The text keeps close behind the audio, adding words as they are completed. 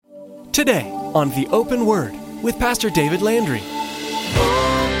Today on The Open Word with Pastor David Landry.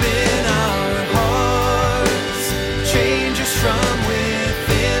 Open our hearts, change us from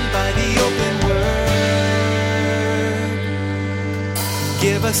within by the open word.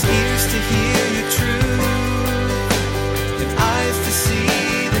 Give us ears to hear your truth and eyes to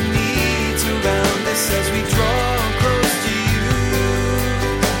see the needs around us as we draw close to you.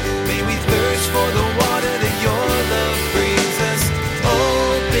 May we thirst for the water that your love brings us.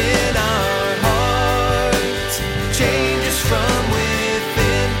 Open our hearts, change us from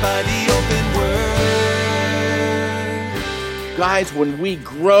within by the open word. Guys, when we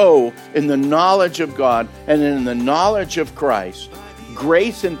grow in the knowledge of God and in the knowledge of Christ,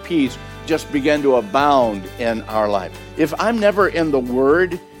 grace and peace just begin to abound in our life. If I'm never in the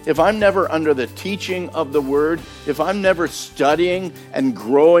Word, if I'm never under the teaching of the Word, if I'm never studying and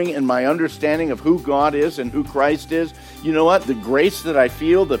growing in my understanding of who God is and who Christ is, you know what? The grace that I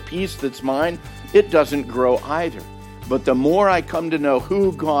feel, the peace that's mine, it doesn't grow either. But the more I come to know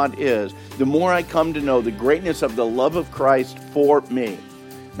who God is, the more I come to know the greatness of the love of Christ for me,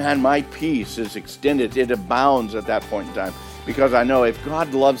 man, my peace is extended. It abounds at that point in time. Because I know if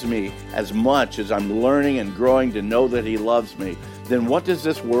God loves me as much as I'm learning and growing to know that He loves me, then what does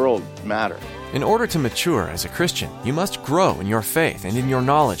this world matter? In order to mature as a Christian, you must grow in your faith and in your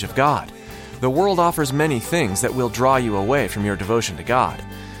knowledge of God. The world offers many things that will draw you away from your devotion to God.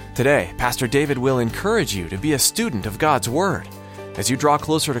 Today, Pastor David will encourage you to be a student of God's Word. As you draw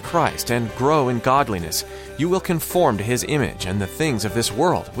closer to Christ and grow in godliness, you will conform to His image, and the things of this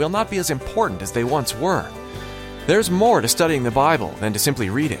world will not be as important as they once were. There's more to studying the Bible than to simply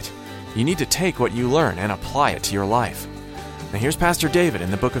read it. You need to take what you learn and apply it to your life. Now here's Pastor David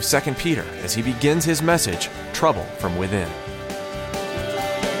in the book of 2 Peter as he begins his message, Trouble from Within.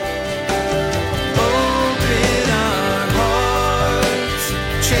 Open our hearts,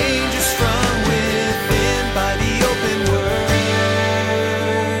 change us from within by the open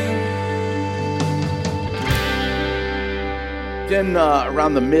word. Then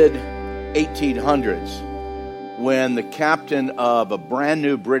around the mid-1800s, when the captain of a brand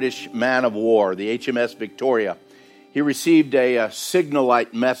new British man of war, the HMS Victoria, he received a signal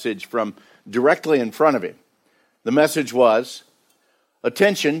light message from directly in front of him. The message was,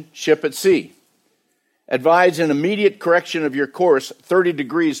 "Attention, ship at sea. Advise an immediate correction of your course 30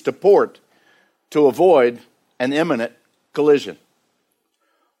 degrees to port to avoid an imminent collision."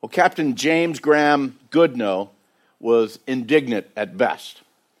 Well, Captain James Graham Goodnow was indignant at best.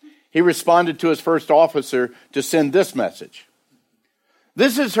 He responded to his first officer to send this message.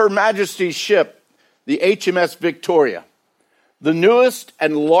 "This is Her Majesty's ship, the HMS Victoria, the newest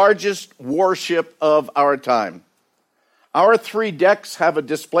and largest warship of our time. Our 3 decks have a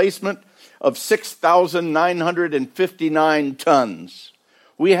displacement of 6,959 tons.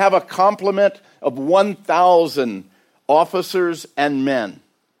 We have a complement of 1,000 officers and men.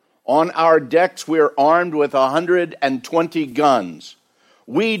 On our decks, we are armed with 120 guns.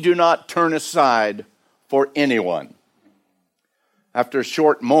 We do not turn aside for anyone." After a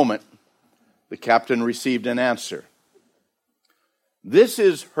short moment, the captain received an answer. "This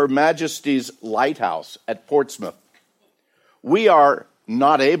is Her Majesty's lighthouse at Portsmouth. We are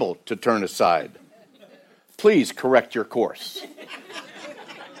not able to turn aside. Please correct your course."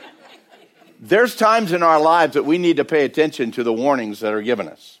 There's times in our lives that we need to pay attention to the warnings that are given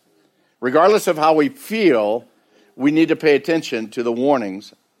us. Regardless of how we feel, we need to pay attention to the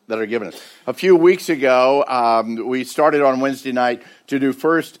warnings that are given us. A few weeks ago, we started on Wednesday night to do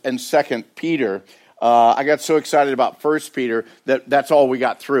 1st and 2nd Peter. I got so excited about 1 Peter that's all we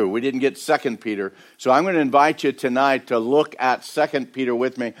got through. We didn't get 2 Peter. So I'm going to invite you tonight to look at 2 Peter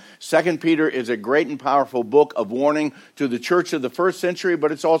with me. 2 Peter is a great and powerful book of warning to the church of the 1st century,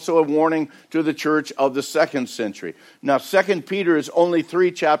 but it's also a warning to the church of the 2nd century. Now, 2 Peter is only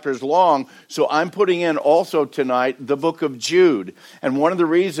 3 chapters long, so I'm putting in also tonight the book of Jude. And one of the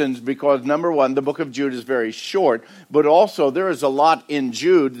reasons, because number one, the book of Jude is very short, but also there is a lot in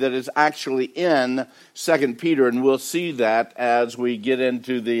Jude that is actually in 2 Peter, and we'll see that as we get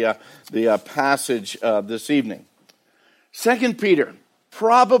into the passage this evening. 2 Peter,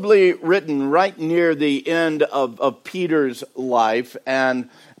 probably written right near the end of Peter's life, and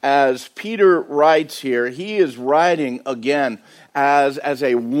as Peter writes here, he is writing again as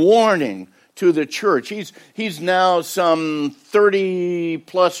a warning to the church. He's now some 30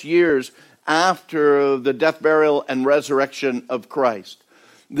 plus years after the death, burial, and resurrection of Christ.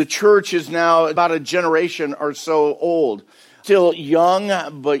 The church is now about a generation or so old. Still young,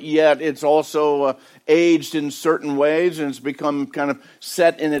 but yet it's also aged in certain ways, and it's become kind of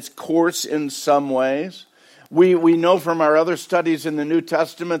set in its course in some ways. We know from our other studies in the New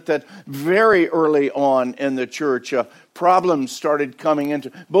Testament that very early on in the church, problems started coming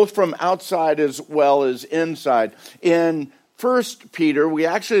into, both from outside as well as inside. In 1 Peter, we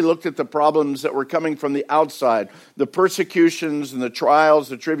actually looked at the problems that were coming from the outside, the persecutions and the trials,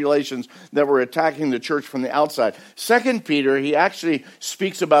 the tribulations that were attacking the church from the outside. 2 Peter, he actually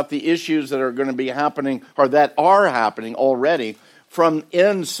speaks about the issues that are going to be happening, or that are happening already, from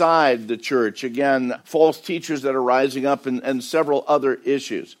inside the church. Again, false teachers that are rising up and several other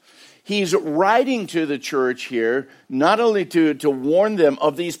issues. He's writing to the church here, not only to warn them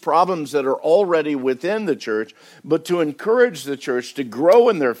of these problems that are already within the church, but to encourage the church to grow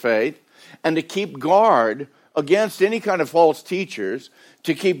in their faith and to keep guard against any kind of false teachers,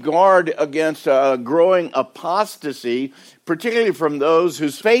 to keep guard against growing apostasy, particularly from those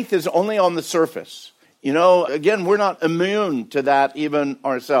whose faith is only on the surface. You know, again, we're not immune to that even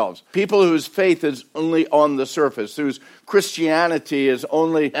ourselves. People whose faith is only on the surface, whose Christianity is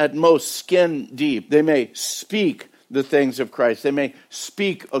only at most skin deep. They may speak the things of Christ. They may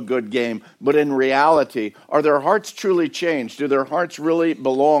speak a good game, but in reality, are their hearts truly changed? Do their hearts really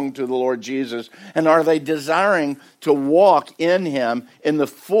belong to the Lord Jesus? And are they desiring to walk in Him in the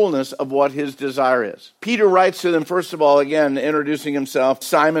fullness of what His desire is? Peter writes to them, first of all, again, introducing himself,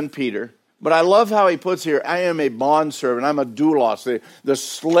 Simon Peter. But I love how he puts here, I am a bondservant, I'm a doulos, the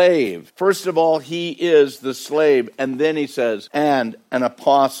slave. First of all, he is the slave, and then he says, and an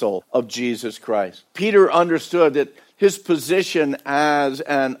apostle of Jesus Christ. Peter understood that his position as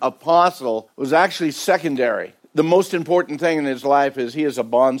an apostle was actually secondary. The most important thing in his life is he is a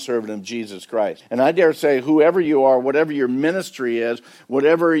bondservant of Jesus Christ. And I dare say, whoever you are, whatever your ministry is,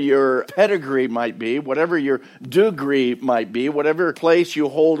 whatever your pedigree might be, whatever your degree might be, whatever place you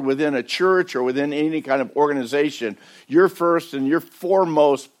hold within a church or within any kind of organization, your first and your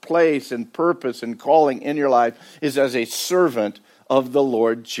foremost place and purpose and calling in your life is as a servant of the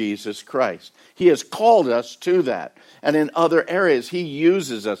Lord Jesus Christ. He has called us to that. And in other areas, He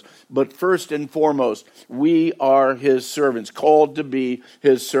uses us. But first and foremost, we are His servants, called to be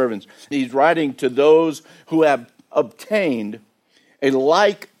His servants. He's writing to those who have obtained a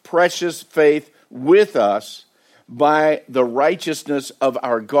like precious faith with us by the righteousness of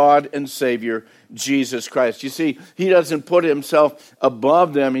our God and Savior, Jesus Christ. You see, He doesn't put Himself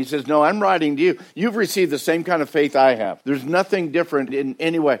above them. He says, no, I'm writing to you. You've received the same kind of faith I have. There's nothing different in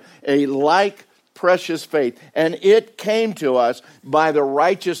any way. A like precious faith. And it came to us by the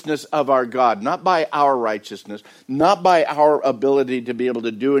righteousness of our God, not by our righteousness, not by our ability to be able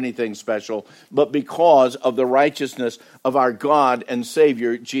to do anything special, but because of the righteousness of our God and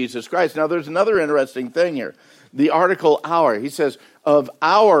Savior, Jesus Christ. Now, there's another interesting thing here. The article our, he says, of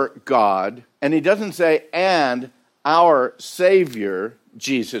our God, and he doesn't say, and our Savior,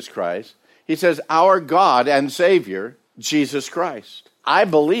 Jesus Christ. He says, our God and Savior, Jesus Christ. I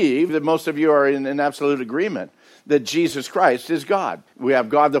believe that most of you are in absolute agreement that Jesus Christ is God. We have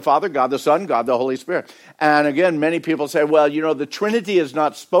God the Father, God the Son, God the Holy Spirit. And again, many people say, well, you know, the Trinity is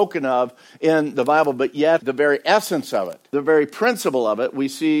not spoken of in the Bible, but yet the very essence of it, the very principle of it, we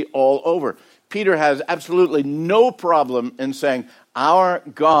see all over. Peter has absolutely no problem in saying, our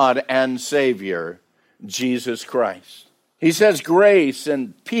God and Savior, Jesus Christ. He says, grace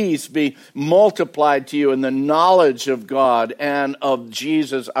and peace be multiplied to you in the knowledge of God and of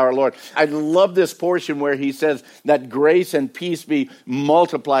Jesus our Lord. I love this portion where he says that grace and peace be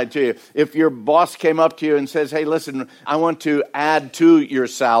multiplied to you. If your boss came up to you and says, hey, listen, I want to add to your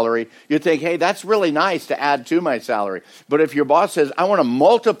salary, you think, hey, that's really nice to add to my salary. But if your boss says, I want to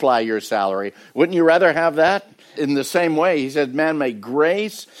multiply your salary, wouldn't you rather have that? In the same way, he said, man, may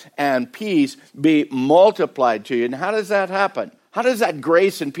grace and peace be multiplied to you. And how does that happen? How does that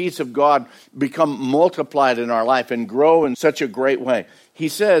grace and peace of God become multiplied in our life and grow in such a great way? He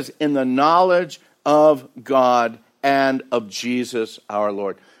says, in the knowledge of God and of Jesus our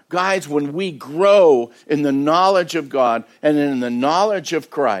Lord. Guys, when we grow in the knowledge of God and in the knowledge of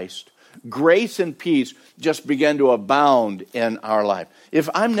Christ, grace and peace just begin to abound in our life. If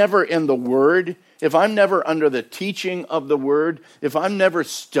I'm never in the Word, if I'm never under the teaching of the Word, if I'm never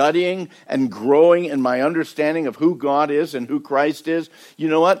studying and growing in my understanding of who God is and who Christ is, you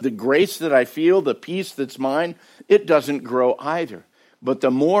know what? The grace that I feel, the peace that's mine, it doesn't grow either. But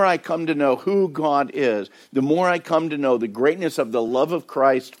the more I come to know who God is, the more I come to know the greatness of the love of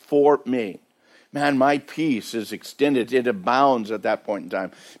Christ for me, man, my peace is extended. It abounds at that point in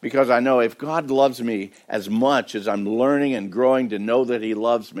time because I know if God loves me as much as I'm learning and growing to know that He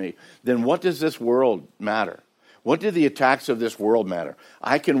loves me, then what does this world matter? What do the attacks of this world matter?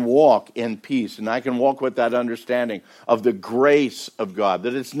 I can walk in peace and I can walk with that understanding of the grace of God,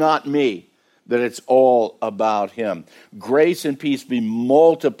 that it's not me, that it's all about him. Grace and peace be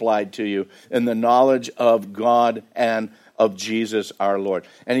multiplied to you in the knowledge of God and of Jesus our Lord.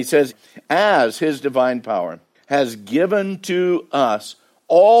 And he says, as his divine power has given to us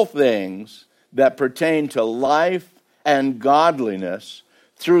all things that pertain to life and godliness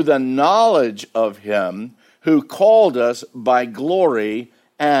through the knowledge of him who called us by glory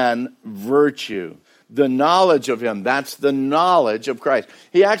and virtue. The knowledge of him, that's the knowledge of Christ.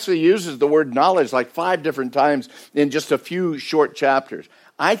 He actually uses the word knowledge like 5 different times in just a few short chapters.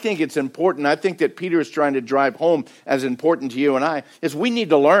 I think it's important. I think that Peter is trying to drive home as important to you and I, is we need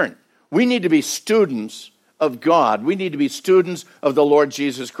to learn. We need to be students of God. We need to be students of the Lord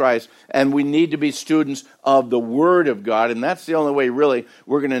Jesus Christ, and we need to be students of the Word of God, and that's the only way, really,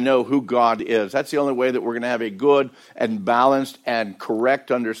 we're going to know who God is. That's the only way that we're going to have a good and balanced and correct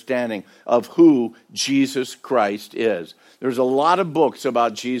understanding of who Jesus Christ is. There's a lot of books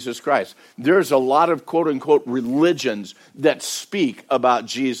about Jesus Christ. There's a lot of quote-unquote religions that speak about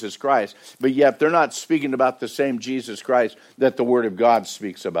Jesus Christ, but yet they're not speaking about the same Jesus Christ that the Word of God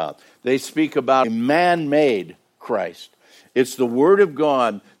speaks about. They speak about a man-made Christ. It's the Word of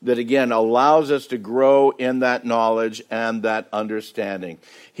God that, again, allows us to grow in that knowledge and that understanding.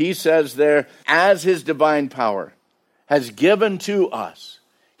 He says there, as his divine power has given to us,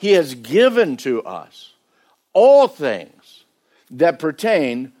 he has given to us all things that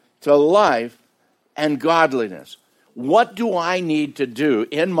pertain to life and godliness. What do I need to do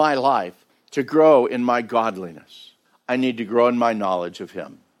in my life to grow in my godliness? I need to grow in my knowledge of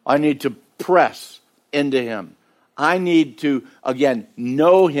him. I need to press into him. I need to, again,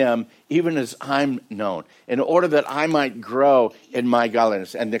 know him even as I'm known, in order that I might grow in my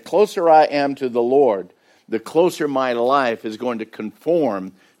godliness. And the closer I am to the Lord, the closer my life is going to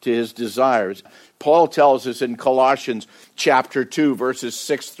conform to his desires. Paul tells us in Colossians chapter 2, verses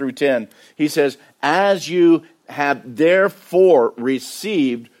 6 through 10, he says, as you have therefore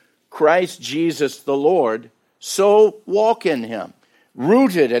received Christ Jesus the Lord, so walk in him,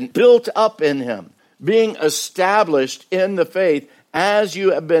 rooted and built up in him, being established in the faith as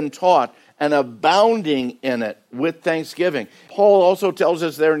you have been taught, and abounding in it with thanksgiving. Paul also tells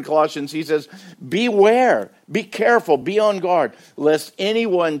us there in Colossians, he says, beware, be careful, be on guard, lest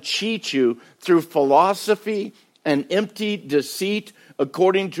anyone cheat you through philosophy and empty deceit,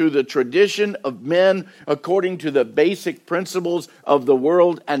 according to the tradition of men, according to the basic principles of the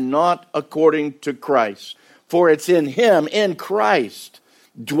world, and not according to Christ. For it's in him, in Christ,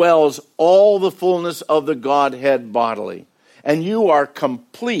 dwells all the fullness of the Godhead bodily. And you are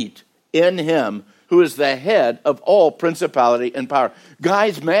complete in him who is the head of all principality and power.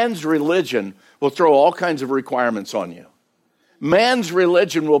 Guys, man's religion will throw all kinds of requirements on you. Man's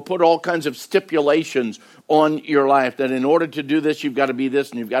religion will put all kinds of stipulations on your life that in order to do this, you've got to be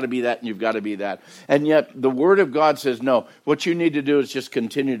this, and you've got to be that, and you've got to be that. And yet the Word of God says, no, what you need to do is just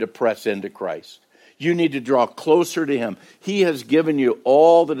continue to press into Christ. You need to draw closer to him. He has given you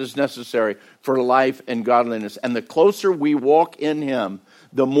all that is necessary for life and godliness. And the closer we walk in him,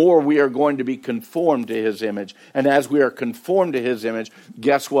 the more we are going to be conformed to his image. And as we are conformed to his image,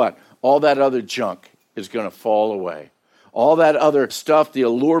 guess what? All that other junk is going to fall away. All that other stuff, the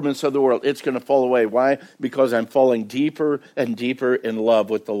allurements of the world, it's going to fall away. Why? Because I'm falling deeper and deeper in love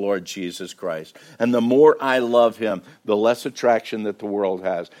with the Lord Jesus Christ. And the more I love him, the less attraction that the world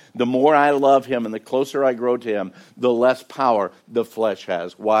has. The more I love him and the closer I grow to him, the less power the flesh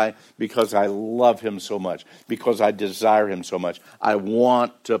has. Why? Because I love him so much. Because I desire him so much. I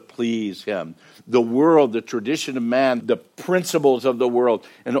want to please him. The world, the tradition of man, the principles of the world,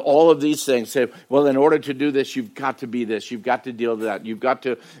 and all of these things say, well, in order to do this, you've got to be this. You've got to deal with that. You've got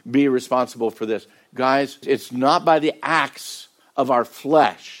to be responsible for this. Guys, it's not by the acts of our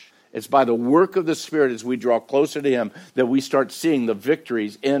flesh. It's by the work of the Spirit as we draw closer to him that we start seeing the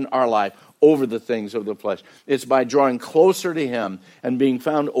victories in our life over the things of the flesh. It's by drawing closer to him and being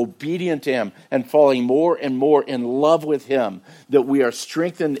found obedient to him and falling more and more in love with him that we are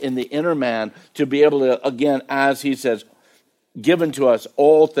strengthened in the inner man to be able to, again, as he says, given to us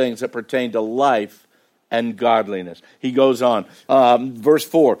all things that pertain to life and godliness. He goes on, verse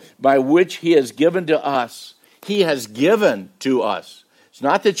 4, by which he has given to us. He has given to us. It's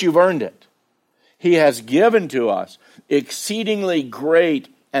not that you've earned it. He has given to us exceedingly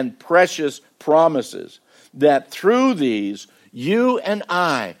great and precious promises, that through these, you and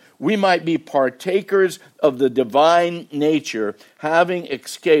I, we might be partakers of the divine nature, having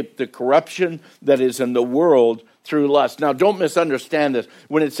escaped the corruption that is in the world through lust. Now, don't misunderstand this.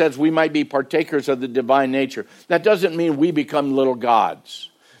 When it says we might be partakers of the divine nature, that doesn't mean we become little gods.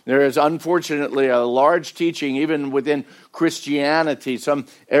 There is unfortunately a large teaching, even within Christianity, some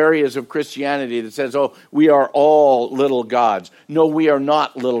areas of Christianity that says, oh, we are all little gods. No, we are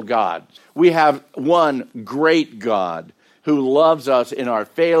not little gods. We have one great God who loves us in our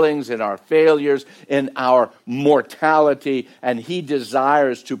failings, in our failures, in our mortality, and he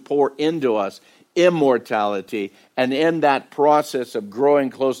desires to pour into us immortality. And in that process of growing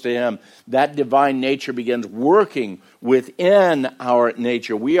close to him, that divine nature begins working within our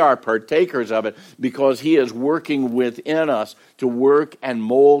nature. We are partakers of it because he is working within us to work and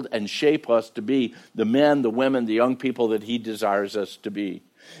mold and shape us to be the men, the women, the young people that he desires us to be,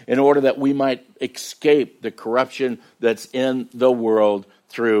 in order that we might escape the corruption that's in the world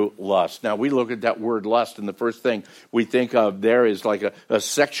through lust. Now, we look at that word lust, and the first thing we think of there is like a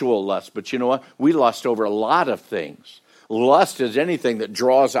sexual lust. But you know what? We lust over a lot of things. Lust is anything that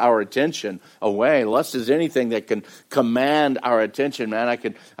draws our attention away. Lust is anything that can command our attention. Man, I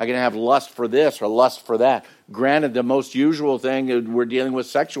can have lust for this or lust for that. Granted, the most usual thing, we're dealing with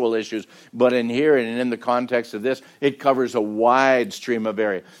sexual issues, but in here and in the context of this, it covers a wide stream of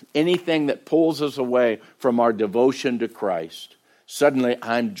area. Anything that pulls us away from our devotion to Christ. Suddenly,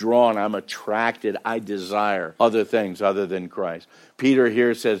 I'm drawn, I'm attracted, I desire other things other than Christ. Peter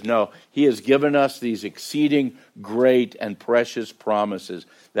here says, no, he has given us these exceeding great and precious promises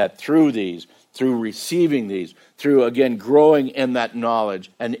that through these, through receiving these, through, again, growing in that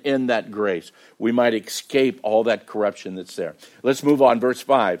knowledge and in that grace, we might escape all that corruption that's there. Let's move on, verse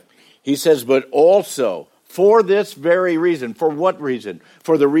 5. He says, but also, for this very reason. For what reason?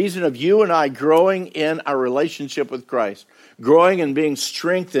 For the reason of you and I growing in our relationship with Christ, growing and being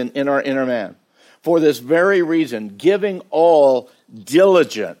strengthened in our inner man. For this very reason, giving all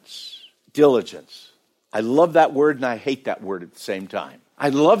diligence. Diligence. I love that word and I hate that word at the same time. I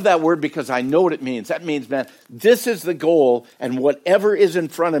love that word because I know what it means. That means, man, this is the goal, and whatever is in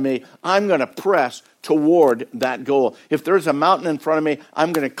front of me, I'm going to press toward that goal. If there's a mountain in front of me,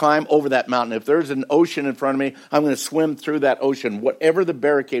 I'm going to climb over that mountain. If there's an ocean in front of me, I'm going to swim through that ocean. Whatever the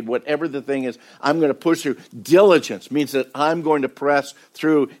barricade, whatever the thing is, I'm going to push through. Diligence means that I'm going to press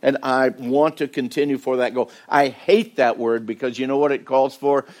through, and I want to continue for that goal. I hate that word because you know what it calls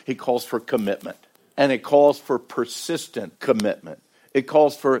for? It calls for commitment, and it calls for persistent commitment. It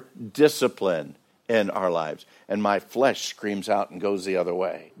calls for discipline in our lives. And my flesh screams out and goes the other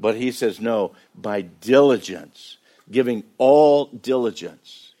way. But he says, no, by diligence, giving all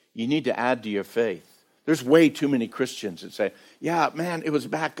diligence, you need to add to your faith. There's way too many Christians that say, yeah, man, it was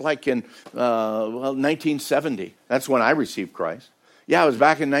back like in 1970. That's when I received Christ. Yeah, it was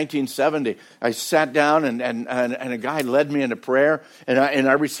back in 1970. I sat down and a guy led me into prayer, and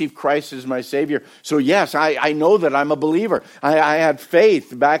I received Christ as my Savior. So yes, I know that I'm a believer. I had faith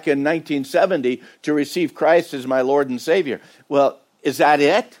back in 1970 to receive Christ as my Lord and Savior. Well, is that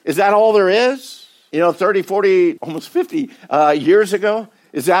it? Is that all there is? 30, 40, almost 50 years ago?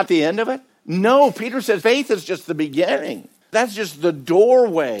 Is that the end of it? No, Peter says faith is just the beginning. That's just the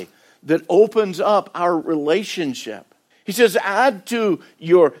doorway that opens up our relationship. He says, add to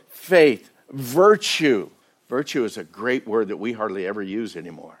your faith virtue. Virtue is a great word that we hardly ever use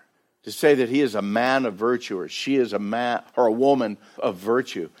anymore. To say that he is a man of virtue or she is a man or a woman of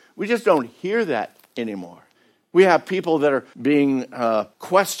virtue. We just don't hear that anymore. We have people that are being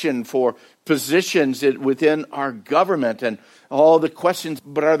questioned for positions within our government and all the questions.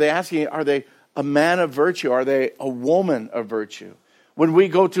 But are they asking, are they a man of virtue? Are they a woman of virtue? When we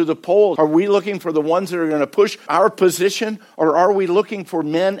go to the polls, are we looking for the ones that are going to push our position, or are we looking for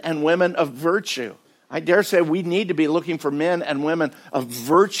men and women of virtue? I dare say we need to be looking for men and women of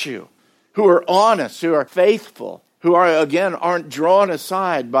virtue, who are honest, who are faithful, who are, again, aren't drawn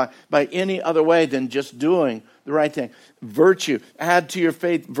aside by any other way than just doing the right thing. Virtue. Add to your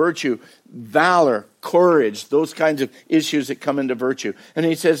faith virtue, valor, courage, those kinds of issues that come into virtue. And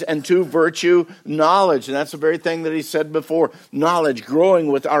he says, and to virtue, knowledge. And that's the very thing that he said before. Knowledge,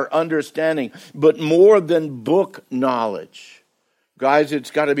 growing with our understanding, but more than book knowledge. Guys,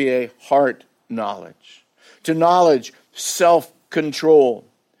 it's got to be a heart knowledge. To knowledge, self-control.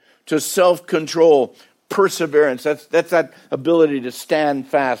 To self-control, perseverance. That's that ability to stand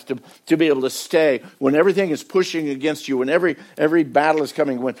fast, to be able to stay when everything is pushing against you, when every battle is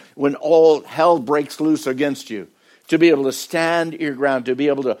coming, when all hell breaks loose against you. To be able to stand your ground, to be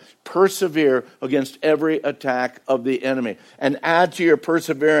able to persevere against every attack of the enemy. And add to your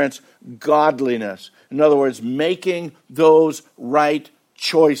perseverance godliness. In other words, making those right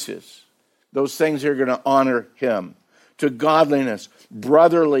choices. Those things that are going to honor him. To godliness,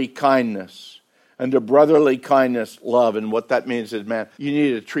 brotherly kindness. And to brotherly kindness, love. And what that means is, man, you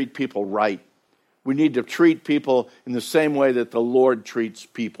need to treat people right. We need to treat people in the same way that the Lord treats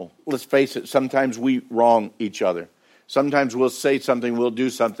people. Let's face it, sometimes we wrong each other. Sometimes we'll say something, we'll do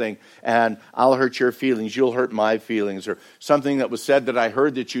something, and I'll hurt your feelings, you'll hurt my feelings, or something that was said that I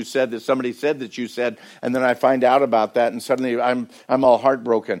heard that you said, that somebody said that you said, and then I find out about that, and suddenly I'm all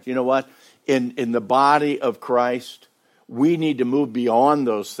heartbroken. You know what? In the body of Christ, we need to move beyond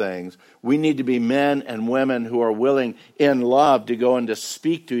those things. We need to be men and women who are willing in love to go and to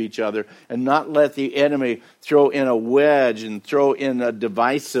speak to each other and not let the enemy throw in a wedge and throw in a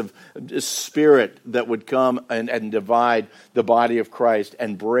divisive spirit that would come and divide the body of Christ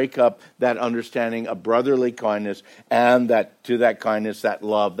and break up that understanding of brotherly kindness and that kindness, that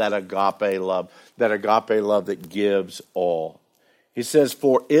love, that agape love that gives all. He says,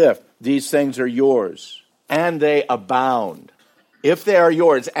 for if these things are yours, and they abound. If they are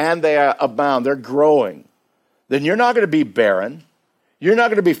yours and they abound, they're growing, then you're not going to be barren. You're not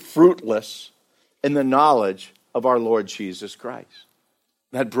going to be fruitless in the knowledge of our Lord Jesus Christ.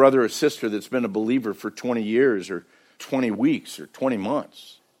 That brother or sister that's been a believer for 20 years or 20 weeks or 20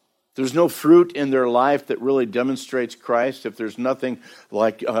 months, there's no fruit in their life that really demonstrates Christ. If there's nothing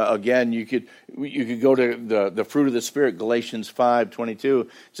like, again, you could go to the fruit of the Spirit, Galatians 5:22,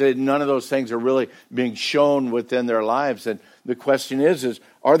 say none of those things are really being shown within their lives. And the question is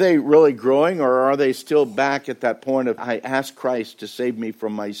are they really growing, or are they still back at that point of, I asked Christ to save me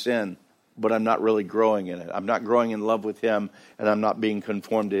from my sin, but I'm not really growing in it. I'm not growing in love with Him, and I'm not being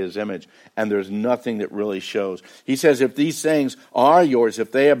conformed to His image. And there's nothing that really shows. He says, if these things are yours,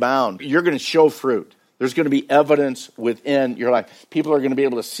 if they abound, you're going to show fruit. There's going to be evidence within your life. People are going to be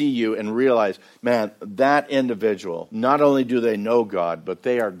able to see you and realize, man, that individual, not only do they know God, but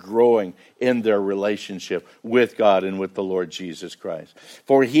they are growing in their relationship with God and with the Lord Jesus Christ.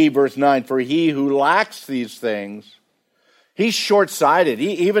 For he, verse 9, for he who lacks these things, he's short-sighted,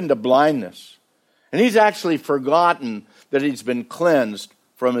 even to blindness. And he's actually forgotten that he's been cleansed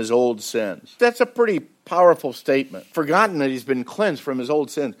from his old sins. That's a pretty powerful statement. Forgotten that he's been cleansed from his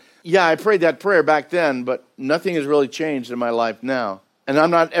old sins. Yeah, I prayed that prayer back then, but nothing has really changed in my life now. And I'm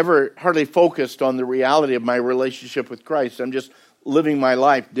not ever hardly focused on the reality of my relationship with Christ. I'm just living my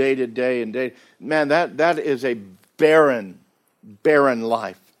life day to day and day. Man, that is a barren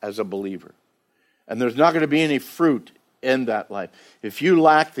life as a believer. And there's not going to be any fruit in that life. If you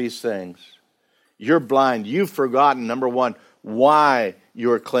lack these things, you're blind. You've forgotten, number one, why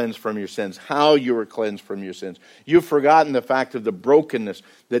you are cleansed from your sins, how you are cleansed from your sins. You've forgotten the fact of the brokenness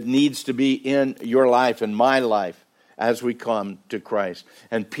that needs to be in your life and my life as we come to Christ.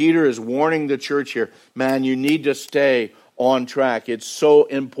 And Peter is warning the church here, man, you need to stay on track. It's so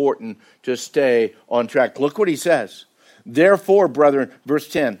important to stay on track. Look what he says. Therefore, brethren, verse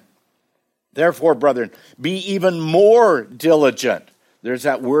 10, therefore, brethren, be even more diligent. There's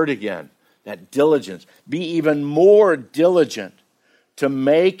that word again, that diligence. Be even more diligent to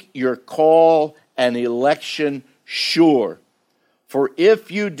make your call and election sure. For if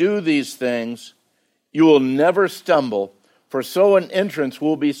you do these things, you will never stumble, for so an entrance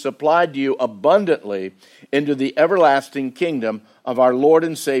will be supplied to you abundantly into the everlasting kingdom of our Lord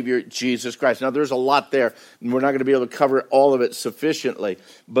and Savior, Jesus Christ. Now, there's a lot there, and we're not going to be able to cover all of it sufficiently.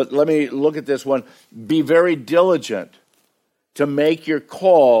 But let me look at this one. Be very diligent to make your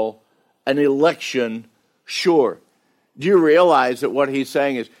call and election sure. Do you realize that what he's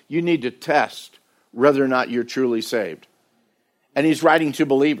saying is you need to test whether or not you're truly saved? And he's writing to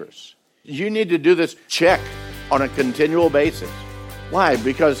believers. You need to do this check on a continual basis. Why?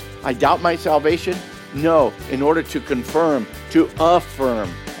 Because I doubt my salvation? No, in order to confirm, to affirm,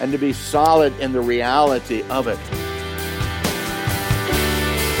 and to be solid in the reality of it.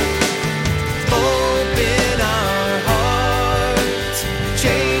 Open our hearts,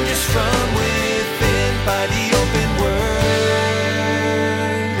 change us from within by the open word.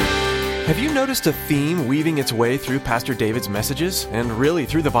 Have you noticed a theme weaving its way through Pastor David's messages, and really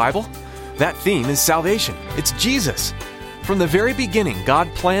through the Bible? That theme is salvation. It's Jesus. From the very beginning, God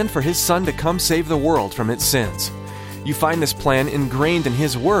planned for His Son to come save the world from its sins. You find this plan ingrained in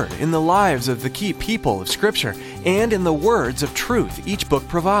His Word, in the lives of the key people of Scripture, and in the words of truth each book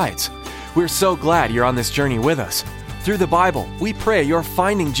provides. We're so glad you're on this journey with us. Through the Bible, we pray you're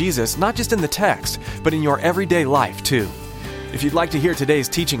finding Jesus not just in the text, but in your everyday life too. If you'd like to hear today's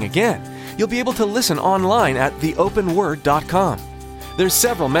teaching again, you'll be able to listen online at theopenword.com. There's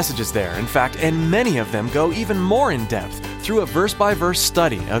several messages there, in fact, and many of them go even more in depth through a verse-by-verse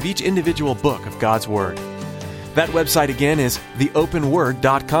study of each individual book of God's Word. That website again is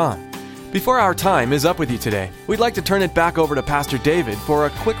theopenword.com. Before our time is up with you today, we'd like to turn it back over to Pastor David for a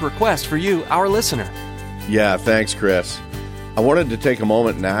quick request for you, our listener. Yeah, thanks, Chris. I wanted to take a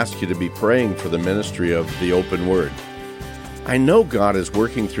moment and ask you to be praying for the ministry of the Open Word. I know God is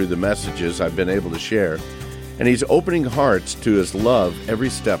working through the messages I've been able to share, and He's opening hearts to His love every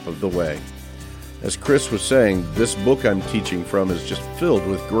step of the way. As Chris was saying, this book I'm teaching from is just filled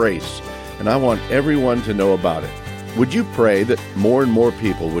with grace, and I want everyone to know about it. Would you pray that more and more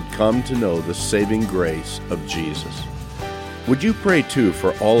people would come to know the saving grace of Jesus? Would you pray too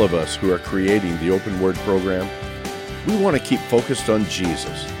for all of us who are creating the Open Word program? We want to keep focused on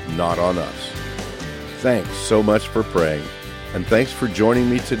Jesus, not on us. Thanks so much for praying, and thanks for joining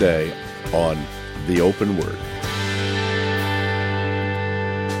me today on The Open Word.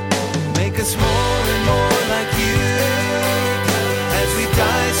 Make us